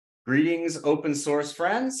Greetings, open source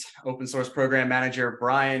friends. Open source program manager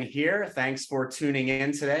Bryan here. Thanks for tuning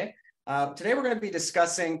in today. Today we're going to be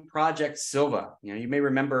discussing Project Sylva. You may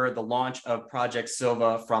remember the launch of Project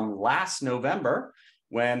Sylva from last November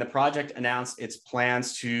when the project announced its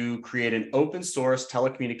plans to create an open source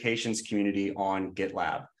telecommunications community on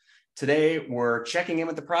GitLab. Today, we're checking in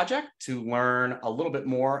with the project to learn a little bit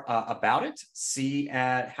more about it, see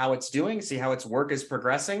how it's doing, see how its work is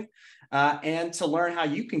progressing, and to learn how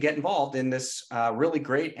you can get involved in this really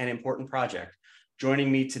great and important project.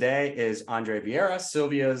 Joining me today is André Vieira,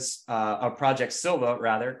 Project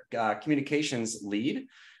Sylva, communications lead.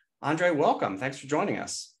 André, welcome. Thanks for joining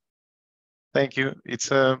us. Thank you. It's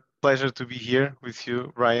a pleasure to be here with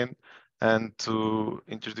you, Ryan, and to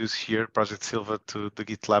introduce here Project Sylva to the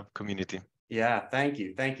GitLab community. Yeah, thank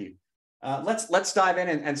you. Thank you. Let's dive in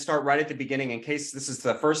and start right at the beginning in case this is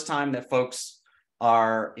the first time that folks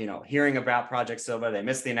are hearing about Project Sylva. They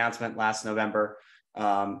missed the announcement last November.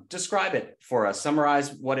 Describe it for us,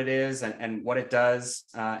 summarize what it is and what it does,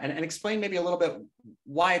 and explain maybe a little bit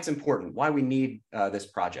why it's important, why we need this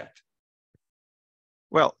project.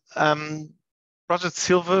 Well, Project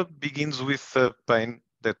Sylva begins with a pain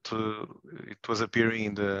that it was appearing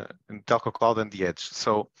in the telco cloud and the edge.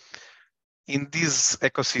 So in this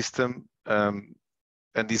ecosystem,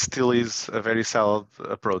 and this still is a very solid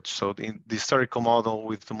approach. So in the historical model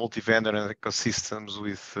with the multi-vendor and ecosystems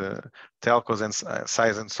with telcos and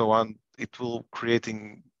size and so on, it will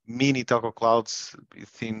creating mini telco clouds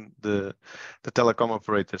within the telecom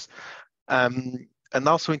operators. And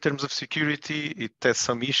also in terms of security, it has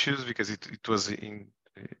some issues because it was in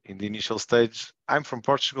the initial stage. I'm from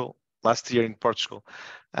Portugal. Last year in Portugal,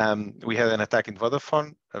 we had an attack in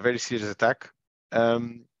Vodafone, a very serious attack,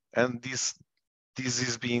 and this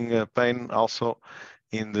is being a pain also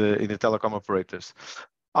in the telecom operators.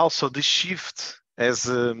 Also, the shift as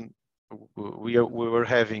we were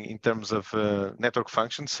having in terms of network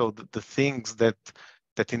functions. So the things that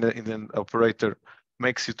in an operator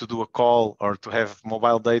makes you to do a call or to have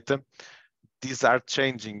mobile data, these are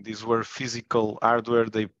changing. These were physical hardware.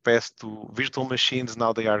 They passed to virtual machines.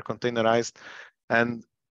 Now they are containerized, and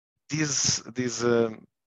this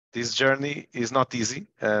journey is not easy,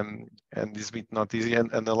 and this bit not easy,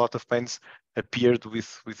 and a lot of pains appeared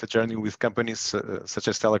with the journey with companies such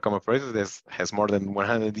as telecom operators that has more than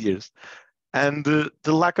 100 years, and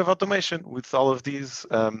the lack of automation with all of these.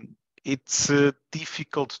 It's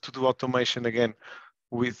difficult to do automation again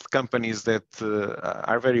with companies that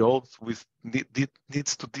are very old,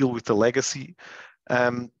 needs to deal with the legacy.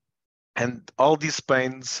 And all these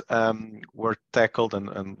pains were tackled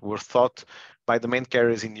and were thought by the main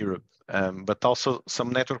carriers in Europe, but also some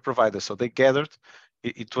network providers. So they gathered.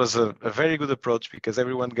 It was a very good approach because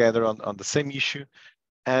everyone gathered on the same issue,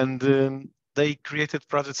 and they created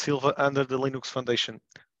Project Sylva under the Linux Foundation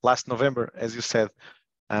last November, as you said,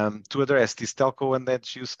 to address these telco and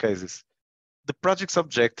edge use cases. The project's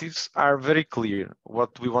objectives are very clear,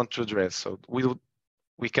 what we want to address. So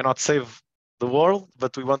we cannot save the world,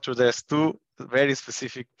 but we want to address two very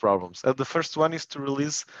specific problems. The first one is to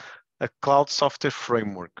release a cloud software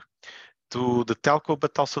framework to the telco,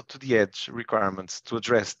 but also to the edge requirements to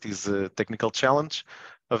address this technical challenge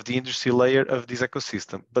of the industry layer of this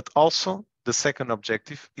ecosystem. But also the second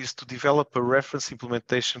objective is to develop a reference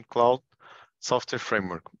implementation cloud software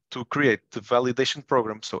framework to create the validation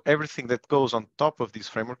program. So everything that goes on top of this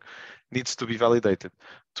framework needs to be validated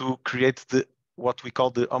to create what we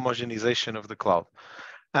call the homogenization of the cloud.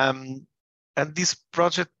 And this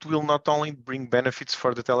project will not only bring benefits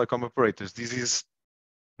for the telecom operators. This is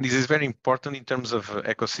very important in terms of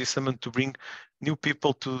ecosystem and to bring new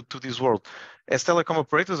people to this world. As telecom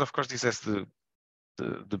operators, of course, this has the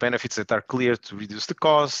benefits that are clear to reduce the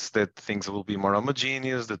costs, that things will be more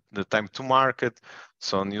homogeneous, the time to market,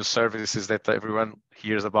 so new services that everyone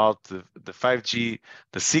hears about, the 5G,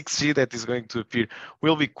 the 6G that is going to appear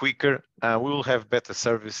will be quicker, we will have better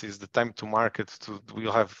services, the time to market,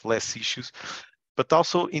 we'll have less issues. But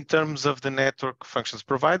also in terms of the network functions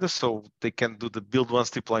providers, so they can do the build once,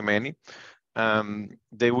 deploy many.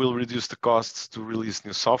 They will reduce the costs to release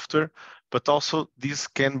new software, but also this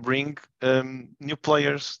can bring new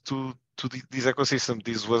players to this ecosystem.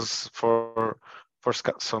 This was for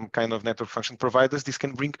some kind of network function providers. This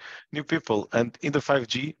can bring new people. And in the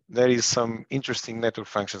 5G, there is some interesting network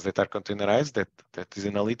functions that are containerized, that is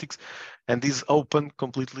analytics. And these open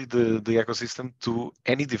completely the ecosystem to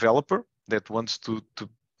any developer that wants to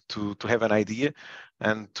have an idea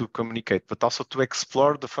and to communicate, but also to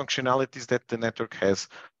explore the functionalities that the network has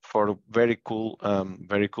for very cool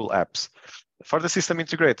apps. for the system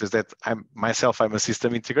integrators, that I'm a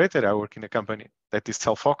system integrator. I work in a company that is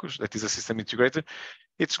self-focused, that is a system integrator.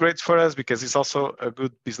 It's great for us because it's also a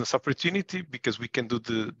good business opportunity because we can do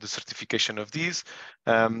the certification of these.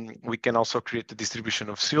 We can also create the distribution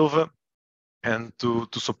of Sylva and to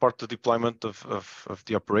support the deployment of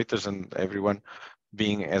the operators and everyone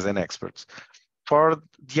being as an expert. For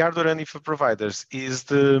the hardware and info providers is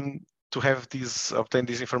to have obtain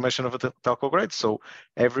this information of a telco grade. So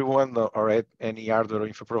everyone or any hardware or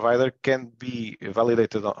info provider can be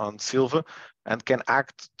validated on Sylva and can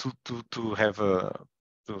act to have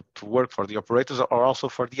to work for the operators or also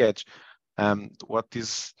for the edge. What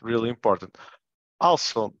is really important.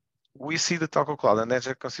 Also, we see the telco cloud and edge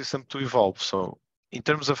ecosystem to evolve. So in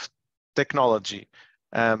terms of technology,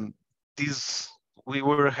 we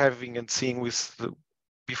were having and seeing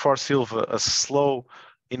before Sylva a slow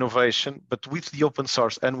innovation, but with the open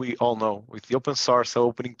source, and we all know with the open source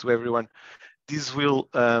opening to everyone, this will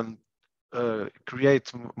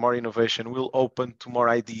create more innovation, will open to more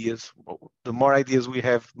ideas. The more ideas we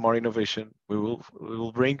have, more innovation we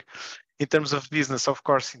will bring. In terms of business, of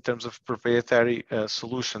course, in terms of proprietary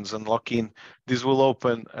solutions and lock-in, this will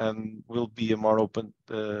open and will be a more open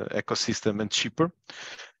ecosystem and cheaper.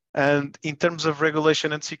 And in terms of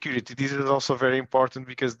regulation and security, this is also very important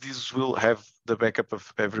because this will have the backup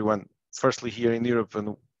of everyone, firstly here in Europe,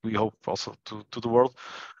 and we hope also to the world,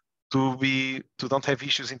 to don't have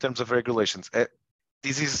issues in terms of regulations.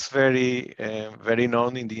 This is very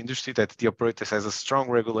known in the industry that the operator has a strong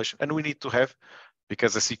regulation, and we need to have,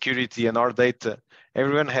 because the security and our data,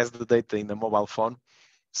 everyone has the data in the mobile phone.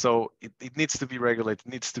 So it needs to be regulated,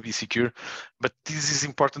 needs to be secure. But this is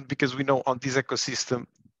important because we know on this ecosystem,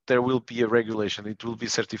 there will be a regulation. It will be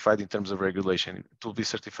certified in terms of regulation. It will be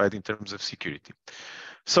certified in terms of security.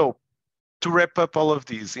 So to wrap up all of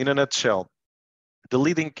these, in a nutshell, the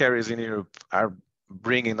leading carriers in Europe are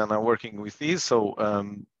bringing and are working with these. So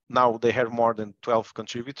now they have more than 12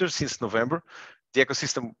 contributors since November. The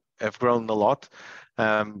ecosystem have grown a lot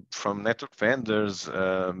from network vendors,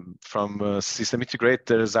 from system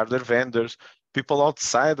integrators, hardware vendors, people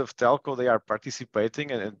outside of telco. They are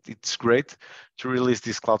participating, and it's great to release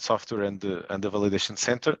this cloud software and the validation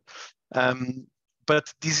center.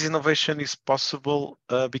 But this innovation is possible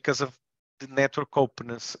because of the network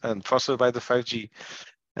openness and fostered by the 5G.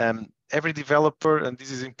 Every developer, and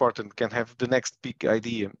this is important, can have the next big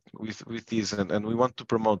idea with this, and we want to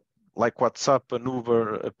promote, like WhatsApp and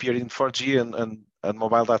Uber appeared in 4G and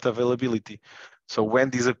mobile data availability. So when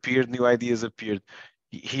these appeared, new ideas appeared.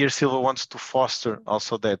 Here, Sylva wants to foster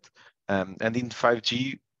also that. And in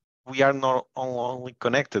 5G, we are not only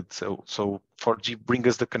connected. So 4G brings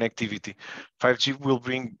us the connectivity. 5G will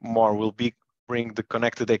bring more, bring the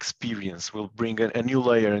connected experience, will bring a new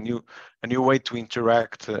layer, a new way to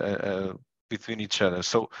interact between each other.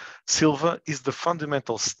 So Sylva is the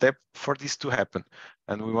fundamental step for this to happen.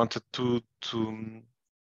 And we wanted to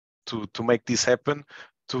make this happen,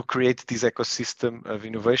 to create this ecosystem of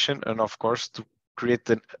innovation, and of course to create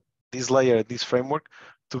this layer, this framework,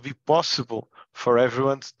 to be possible for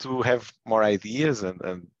everyone to have more ideas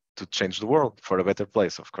and to change the world for a better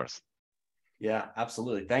place, of course. Yeah,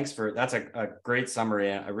 absolutely. Thanks that's a great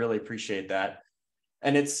summary. I really appreciate that.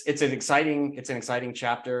 And it's an exciting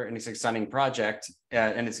chapter, and it's an exciting project,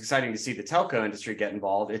 and it's exciting to see the telco industry get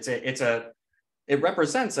involved. It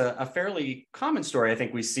represents a fairly common story I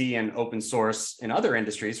think we see in open source in other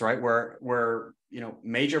industries, right? Where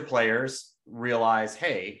major players realize,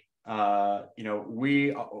 hey,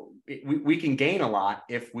 we can gain a lot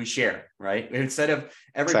if we share, right? Instead of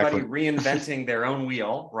everybody reinventing their own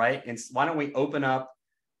wheel, right? And why don't we open up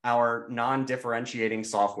our non-differentiating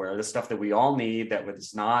software, the stuff that we all need, that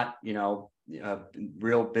was not,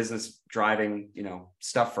 real business driving,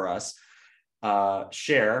 stuff for us,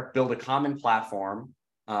 build a common platform,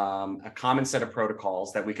 a common set of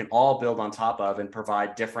protocols that we can all build on top of and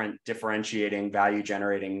provide different differentiating, value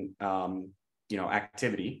generating,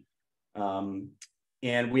 activity.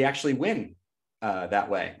 And we actually win that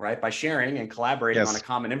way, right? By sharing and collaborating on a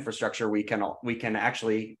common infrastructure, we can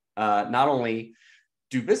actually not only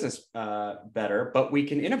do business better, but we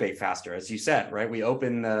can innovate faster, as you said, right? We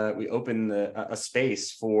open a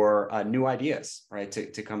space for new ideas, right,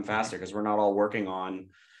 to come faster, because we're not all working on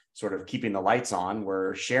sort of keeping the lights on.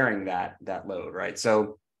 We're sharing that load, right?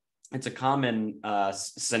 So it's a common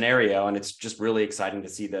scenario, and it's just really exciting to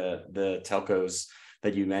see the telcos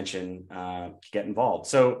that you mentioned get involved.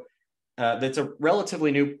 So that's a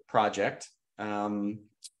relatively new project.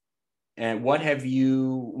 And what have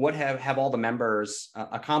all the members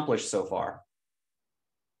accomplished so far?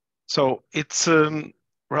 So it's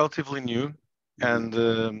relatively new,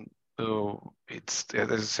 and it's,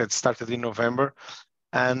 as I said, started in November,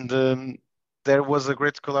 and there was a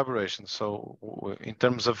great collaboration. So in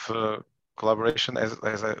terms of collaboration,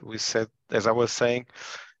 as I was saying,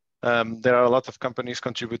 there are a lot of companies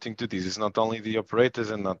contributing to this. It's not only the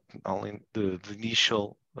operators and not only the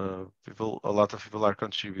initial people. A lot of people are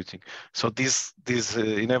contributing. So this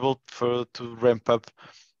enabled to ramp up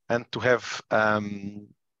and to have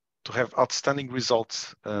outstanding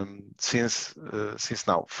results since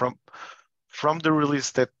now. From the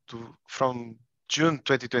release from June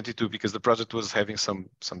 2022, because the project was having some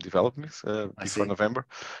developments before November,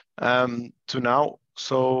 to now.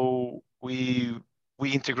 So we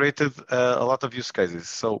integrated a lot of use cases.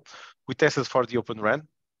 So we tested for the Open RAN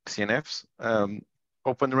CNFs.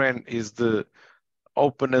 Open RAN is the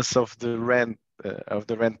openness of the RAN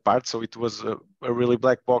part. So it was a really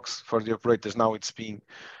black box for the operators. Now it's being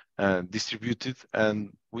distributed,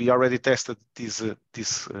 and we already tested these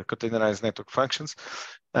containerized network functions.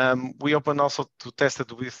 We open also to test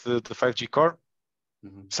it with the 5G core.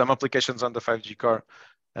 Some applications on the 5G core.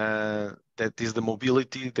 That is the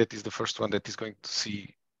mobility. That is the first one that is going to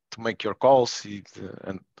make your calls,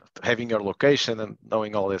 and having your location and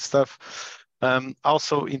knowing all that stuff.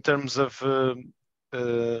 Also, in terms of free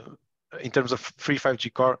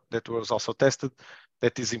 5G core, that was also tested.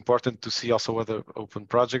 That is important to see also other open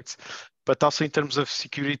projects, but also in terms of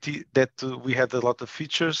security, that we had a lot of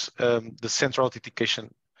features. The central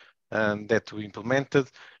authentication that we implemented,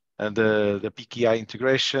 and the PKI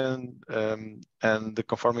integration, and the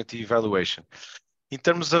conformity evaluation. In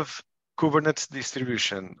terms of Kubernetes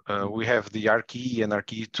distribution, we have the RKE and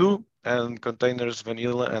RKE2, and containers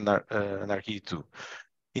vanilla and RKE2.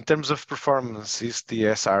 In terms of performance, is the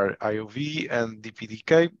SR-IOV and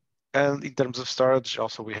DPDK. And in terms of storage,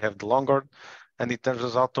 also we have the Longhorn. And in terms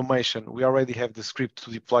of automation, we already have the script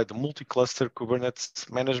to deploy the multi-cluster Kubernetes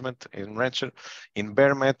management in Rancher, in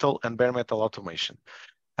bare metal and bare metal automation.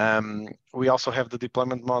 We also have the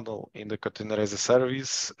deployment model in the container as a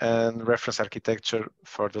service and reference architecture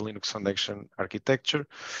for the Linux Foundation architecture.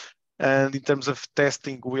 And in terms of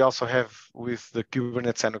testing, we also have with the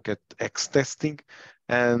Kubernetes Anoket X testing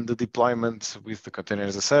and the deployment with the container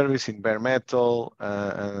as a service in bare metal,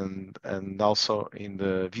 and also in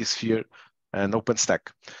the vSphere and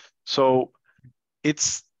OpenStack. So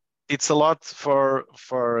it's a lot for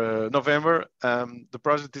November. The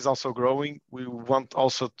project is also growing. We want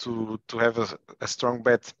also to have a strong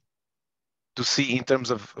bet to see in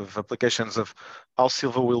terms of applications of how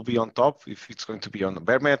Sylva will be on top, if it's going to be on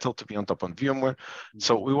bare metal, to be on top on VMware.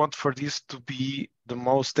 So we want for this to be the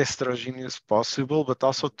most heterogeneous possible, but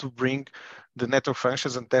also to bring the network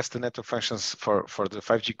functions and test the network functions for the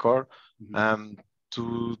 5G core,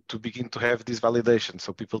 to begin to have this validation,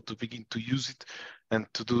 so people to begin to use it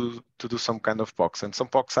and to do some kind of POCs. And some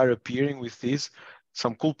POCs are appearing with this.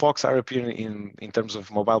 Some cool POCs are appearing in terms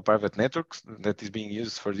of mobile private networks that is being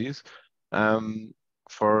used for this.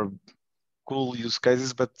 For cool use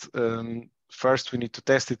cases, but first we need to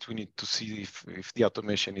test it. We need to see if the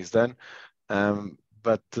automation is done.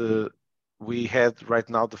 But we had right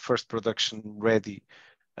now the first production ready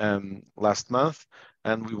last month,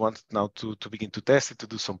 and we want now to begin to test it, to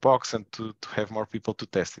do some POCs, and to have more people to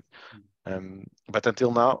test it. But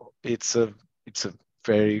until now, it's a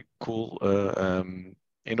very cool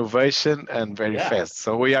innovation and very fast.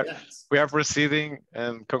 So we are proceeding,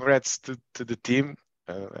 and congrats to the team.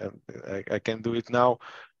 I can do it now.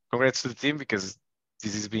 Congrats to the team, because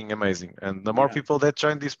this is being amazing. And the more people that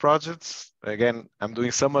join these projects, again, I'm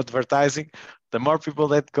doing some advertising. The more people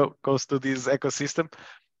that goes to this ecosystem,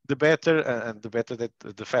 the better, and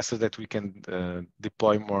the faster that we can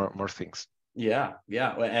deploy more things. Yeah.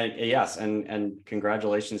 And yes, and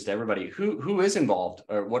congratulations to everybody. Who is involved,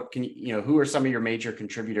 or what can who are some of your major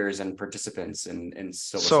contributors and participants in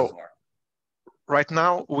Sylva? So right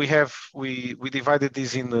now we divided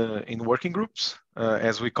this in working groups,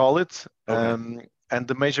 as we call it. Okay. And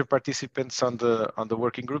the major participants on the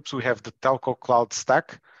working groups, we have the telco cloud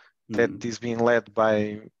stack that is being led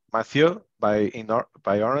by Mathieu by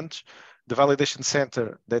Orange. The validation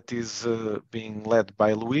center that is being led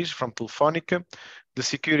by Luis from Telefónica. The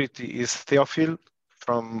security is Théophile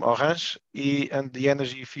from Orange, and the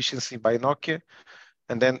energy efficiency by Nokia.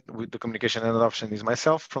 And then with the communication and adoption is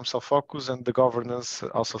myself from Self-Focus, and the governance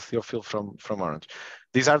also Théophile from Orange.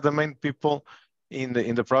 These are the main people in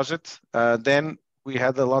the project. Then we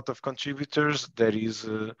had a lot of contributors. There is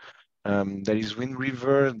Wind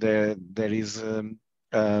River. There is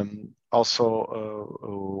also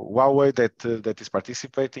Huawei that is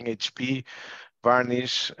participating, HP,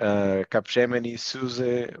 Varnish, Capgemini,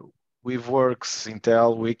 SUSE, Weaveworks,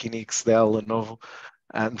 Intel, Wikinix, Dell, Lenovo.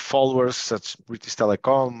 and followers such British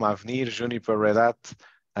Telecom, Avenir, Juniper, Red Hat,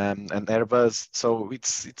 and Airbus. So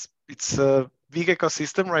it's a big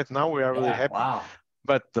ecosystem right now. We are really Yeah. happy. Wow.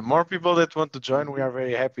 But the more people that want to join, we are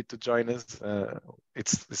very happy to join us.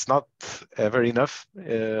 It's not ever enough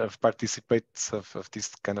of participants of this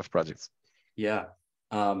kind of projects. Yeah.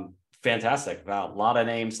 Fantastic. Wow. A lot of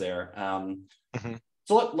names there. Mm-hmm.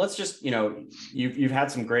 So let's just, you've had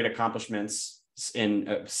some great accomplishments in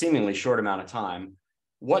a seemingly short amount of time.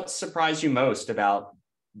 What surprised you most about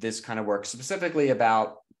this kind of work, specifically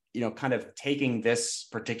about, kind of taking this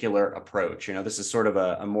particular approach? This is sort of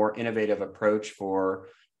a more innovative approach for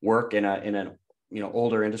work in a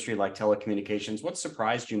older industry like telecommunications. What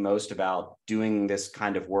surprised you most about doing this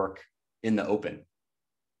kind of work in the open?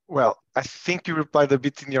 Well, I think you replied a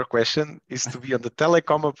bit in your question, is to be on the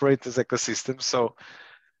telecom operators ecosystem. So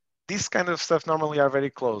this kind of stuff normally are very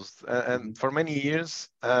closed. And for many years,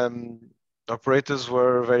 operators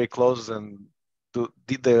were very closed and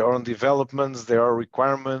did their own developments, their own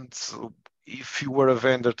requirements. If you were a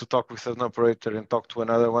vendor to talk with an operator and talk to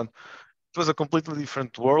another one, it was a completely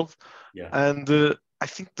different world. Yeah. And I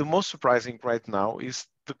think the most surprising right now is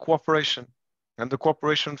the cooperation and the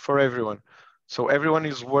cooperation for everyone. So everyone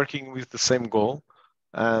is working with the same goal.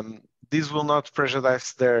 This will not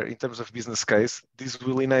prejudice their in terms of business case. This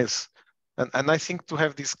will enhance. And I think to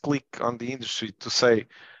have this click on the industry to say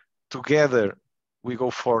together we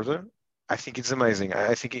go further, I think it's amazing.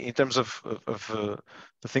 I think in terms of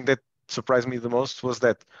the thing that surprised me the most was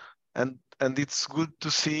that, and it's good to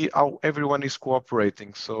see how everyone is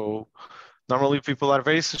cooperating. So normally people are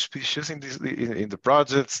very suspicious in the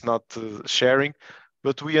projects, not sharing,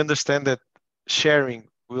 but we understand that sharing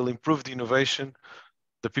will improve the innovation.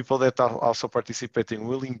 The people that are also participating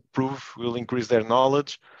will improve, will increase their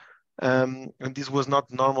knowledge, and this was not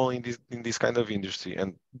normal in this kind of industry.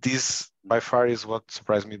 And this by far is what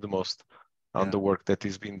surprised me the most on Yeah. the work that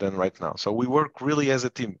is being done right now. So we work really as a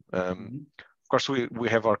team. Of course, we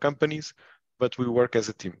have our companies, but we work as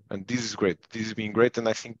a team, and this is great. This is being great, and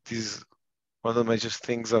I think this is one of the major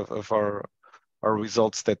things of our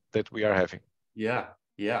results that we are having. Yeah.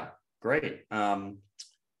 Yeah. Great. And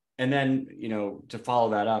then, to follow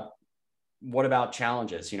that up, what about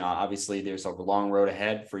challenges? Obviously there's a long road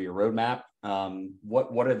ahead for your roadmap.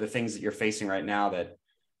 What are the things that you're facing right now that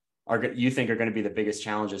you think are going to be the biggest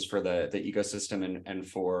challenges for the ecosystem and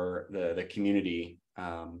for the community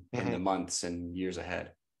in the months and years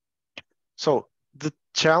ahead? So the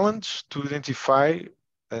challenge to identify,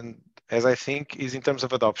 and as I think, is in terms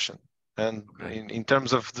of adoption and in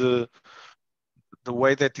terms of the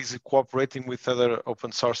way that is cooperating with other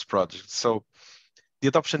open source projects. So the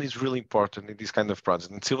adoption is really important in this kind of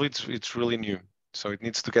project. Until it's really new, so it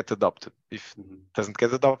needs to get adopted. If it doesn't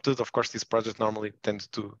get adopted, of course, this project normally tends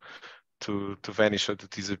to vanish or to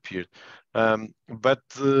disappear. But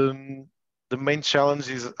the main challenge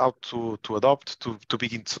is how to adopt, to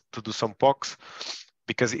begin to do some POCs,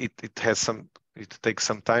 because it takes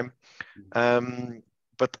some time.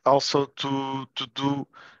 But also to do,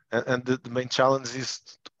 and the main challenge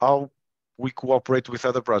is how we cooperate with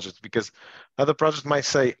other projects, because other projects might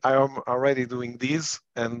say, I am already doing this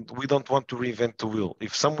and we don't want to reinvent the wheel.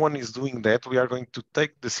 If someone is doing that, we are going to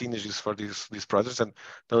take the synergies for these projects, and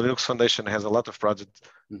the Linux Foundation has a lot of projects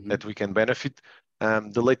that we can benefit.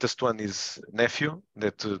 The latest one is Nephew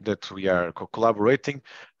that we are collaborating.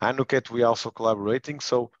 Anuket, we are also collaborating.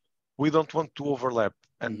 So we don't want to overlap.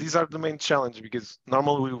 And these are the main challenge, because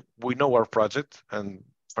normally we know our project, and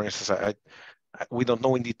for instance, we don't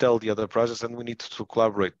know in detail the other projects, and we need to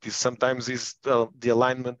collaborate. This sometimes is the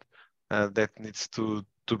alignment that needs to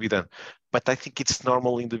be done. But I think it's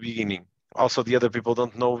normal in the beginning. Also, the other people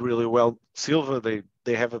don't know really well Sylva.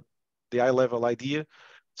 They have the high level idea.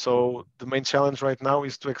 So the main challenge right now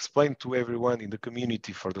is to explain to everyone in the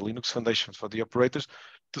community, for the Linux Foundation, for the operators,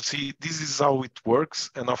 to see this is how it works,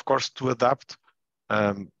 and of course to adapt,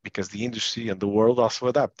 because the industry and the world also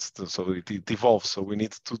adapts. So it evolves. So we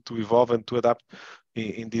need to evolve and to adapt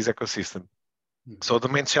in this ecosystem. So the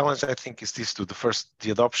main challenge, I think, is this: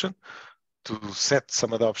 the adoption, to set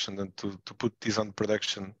some adoption and to put this on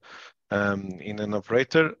production in an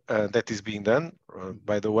operator. That is being done,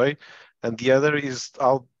 by the way. And the other is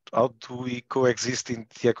how do we coexist in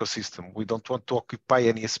the ecosystem? We don't want to occupy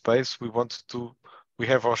any space. We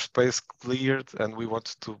have our space cleared, and we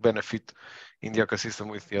want to benefit in the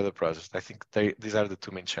ecosystem with the other projects. I think these are the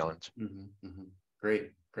two main challenges.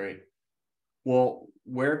 Great. Well,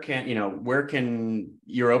 where can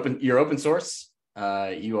you're open source?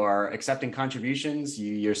 You are accepting contributions.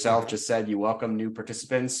 You yourself just said you welcome new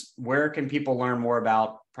participants. Where can people learn more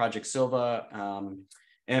about Project Sylva?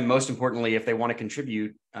 And most importantly, if they want to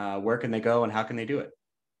contribute, where can they go and how can they do it?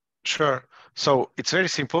 Sure. So it's very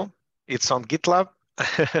simple. It's on GitLab.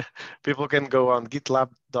 People can go on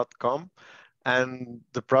gitlab.com, and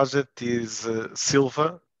the project is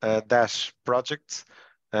Sylva dash projects,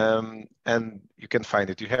 and you can find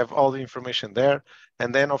it. You have all the information there.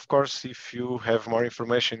 And then, of course, if you have more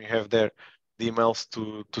information, you have there the emails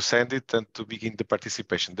to send it and to begin the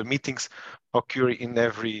participation. The meetings occur in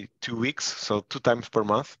every 2 weeks, so 2 times per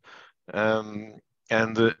month.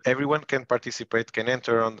 And everyone can participate, can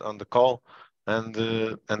enter on the call, and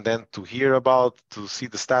then to hear about, to see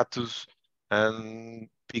the status, and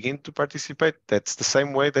begin to participate. That's the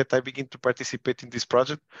same way that I begin to participate in this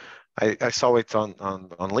project. I saw it on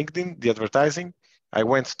LinkedIn, the advertising. I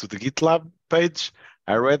went to the GitLab page,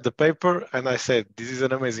 I read the paper, and I said, this is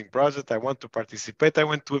an amazing project. I want to participate. I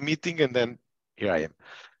went to a meeting, and then here I am.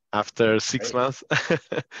 After 6 months,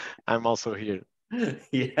 I'm also here.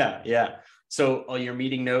 Yeah, yeah. So all your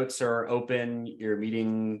meeting notes are open, your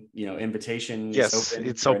meeting, invitation is Yes, open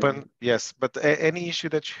it's for open. anyone? Yes, but any issue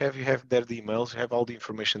that you have there the emails, you have all the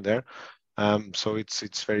information there. So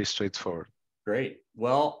it's very straightforward. Great.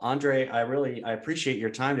 Well, Andre, I appreciate your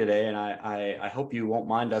time today, and I hope you won't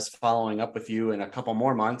mind us following up with you in a couple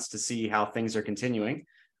more months to see how things are continuing.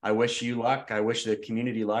 I wish you luck. I wish the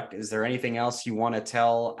community luck. Is there anything else you want to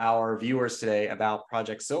tell our viewers today about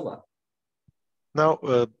Project Sylva? Now,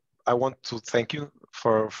 I want to thank you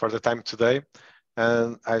for the time today,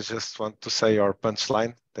 and I just want to say our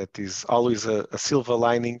punchline that is always a silver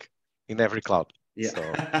lining in every cloud. Yeah. So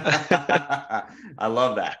I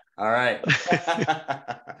love that. All right.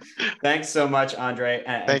 Thanks so much, Andre.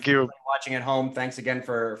 And thank for you. watching at home, thanks again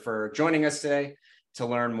for joining us today to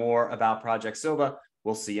learn more about Project Sylva.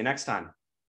 We'll see you next time.